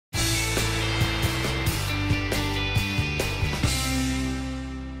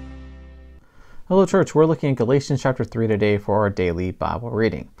Hello, church. We're looking at Galatians chapter 3 today for our daily Bible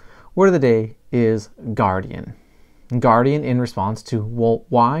reading. Word of the day is guardian. Guardian in response to, well,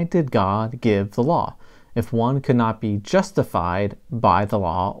 why did God give the law? If one could not be justified by the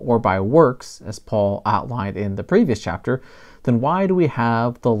law or by works, as Paul outlined in the previous chapter, then why do we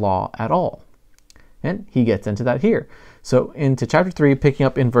have the law at all? And he gets into that here. So into chapter 3, picking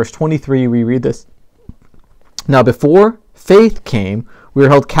up in verse 23, we read this. Now before faith came, we were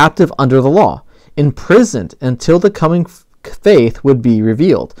held captive under the law, imprisoned until the coming faith would be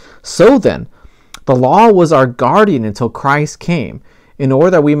revealed. So then, the law was our guardian until Christ came, in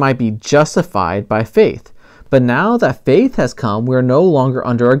order that we might be justified by faith. But now that faith has come, we are no longer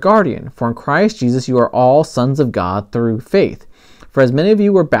under a guardian. For in Christ Jesus you are all sons of God through faith. For as many of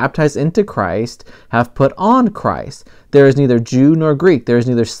you were baptized into Christ, have put on Christ. There is neither Jew nor Greek, there is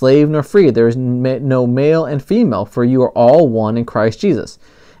neither slave nor free, there is no male and female, for you are all one in Christ Jesus.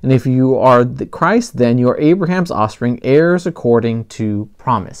 And if you are Christ, then you are Abraham's offspring, heirs according to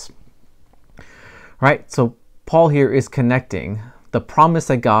promise. Right, so Paul here is connecting the promise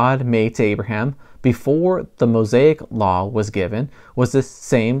that God made to Abraham before the Mosaic law was given was this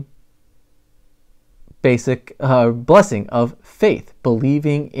same basic blessing of faith,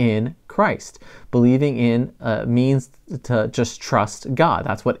 believing in Christ. Believing in means to just trust God.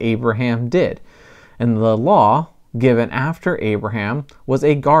 That's what Abraham did. And the law given after Abraham was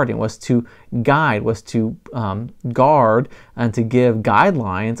a guardian, was to guide, was to guard and to give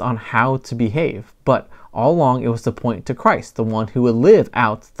guidelines on how to behave. But all along it was to point to Christ, the one who would live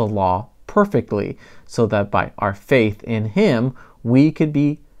out the law perfectly, so that by our faith in him we could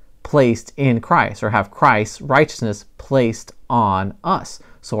be placed in Christ, or have Christ's righteousness placed on us.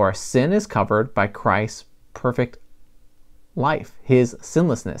 So our sin is covered by Christ's perfect life. His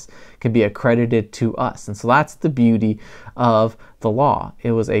sinlessness can be accredited to us. And so that's the beauty of the law.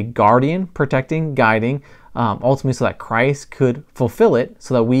 It was a guardian, protecting, guiding, ultimately so that Christ could fulfill it,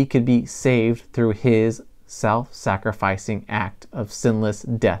 so that we could be saved through his self-sacrificing act of sinless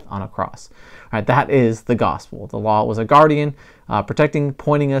death on a cross. All right, that is the gospel. The law was a guardian, protecting,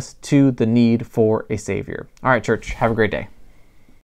 pointing us to the need for a Savior. All right, church, have a great day.